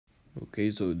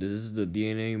Okay, so this is the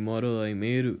DNA model I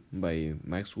made by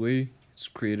Max Way. It's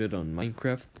created on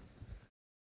Minecraft.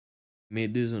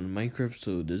 Made this on Minecraft,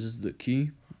 so this is the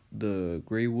key. The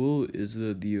gray wool is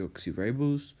the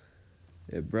deoxyribose,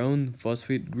 a brown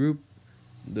phosphate group,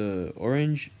 the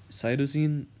orange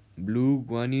cytosine, blue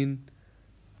guanine,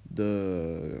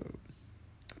 the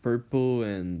purple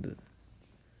and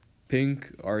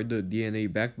pink are the DNA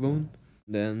backbone.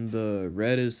 Then the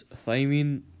red is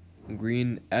thymine,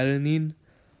 green adenine.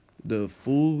 The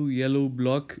full yellow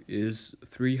block is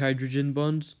 3 hydrogen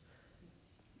bonds,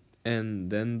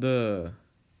 and then the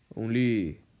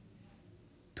only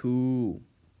two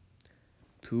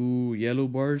two yellow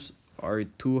bars are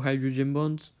 2 hydrogen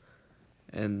bonds,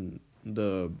 and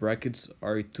the brackets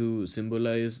are to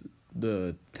symbolize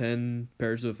the 10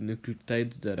 pairs of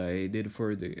nucleotides that I did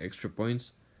for the extra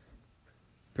points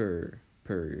per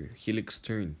helix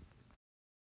turn.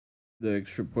 The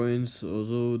extra points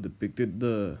also depicted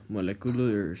the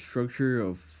molecular structure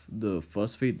of the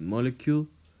phosphate molecule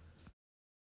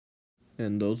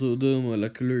and also the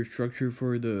molecular structure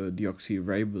for the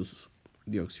deoxyribose.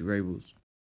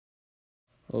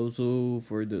 Also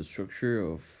for the structure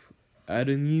of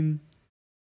adenine,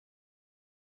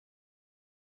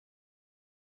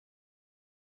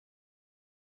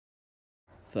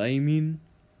 thymine,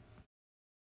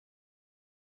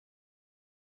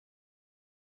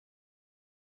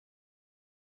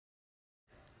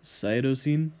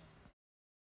 cytosine,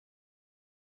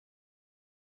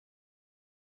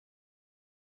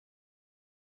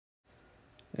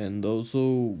 and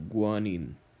also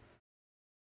guanine.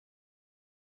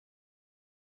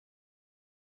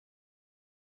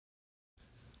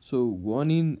 So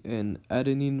guanine and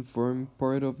adenine form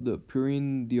part of the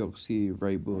purine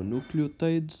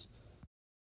deoxyribonucleotides.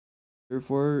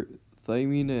 Therefore,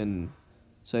 thymine and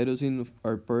cytosine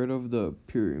are part of the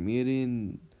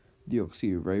pyrimidine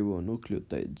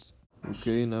deoxyribonucleotides.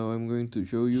 Okay, now I'm going to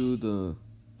show you the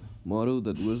model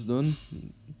that was done.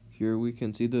 Here we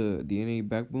can see the DNA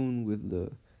backbone with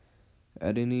the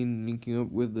adenine linking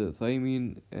up with the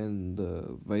thymine and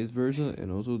vice versa,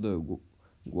 and also the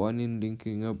guanine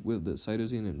linking up with the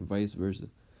cytosine and vice versa.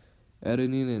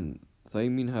 Adenine and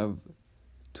thymine have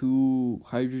 2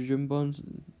 hydrogen bonds.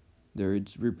 There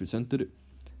it's represented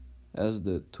as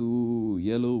the 2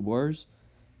 yellow bars,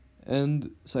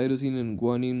 and cytosine and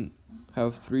guanine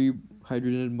have 3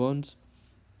 hydrogen bonds.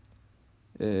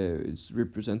 It's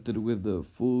represented with the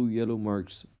full yellow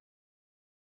marks.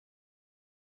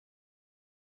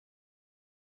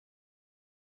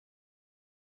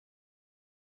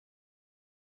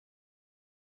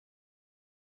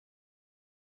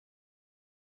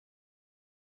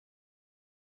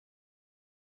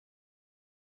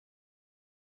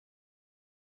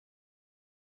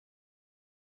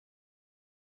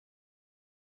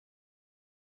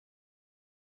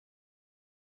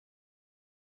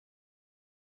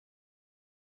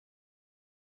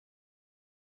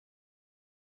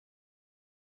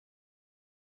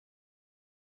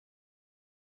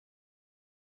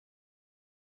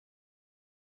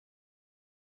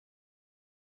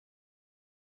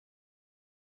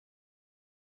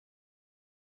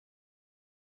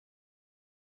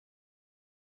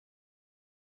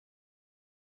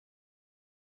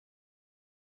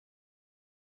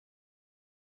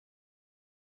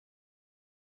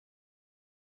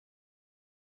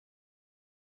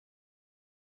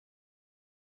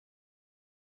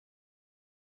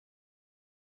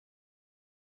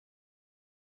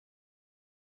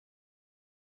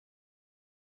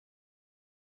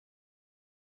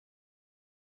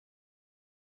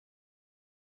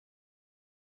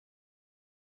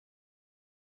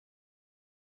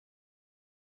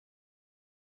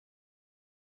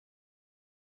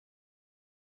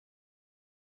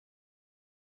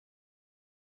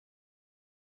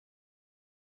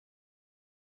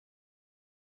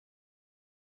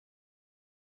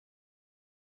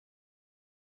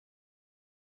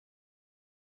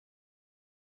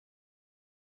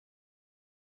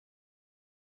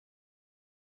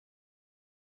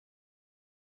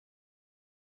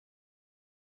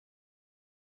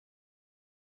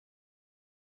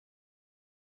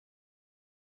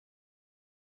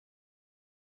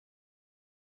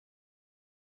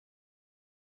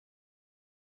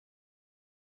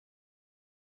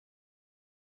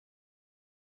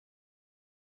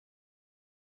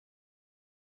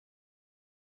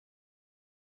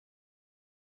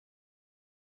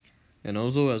 And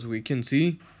also, as we can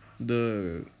see,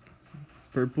 the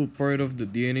purple part of the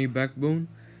DNA backbone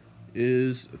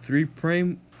is 3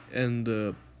 prime, and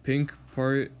the pink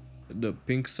part, the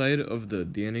pink side of the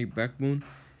DNA backbone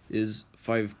is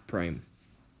 5 prime.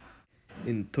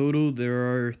 In total, there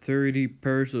are 30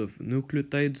 pairs of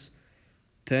nucleotides,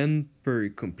 10 per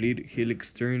complete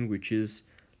helix turn, which is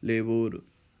labeled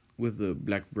with the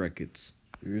black brackets.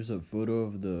 Here's a photo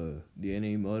of the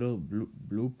DNA model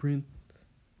blueprint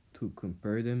to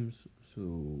compare them,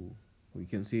 so we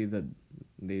can see that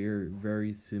they are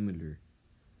very similar.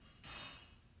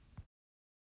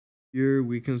 Here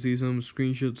we can see some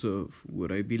screenshots of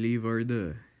what I believe are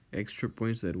the extra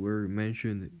points that were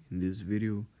mentioned in this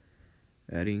video,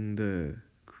 adding the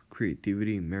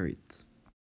creativity merit.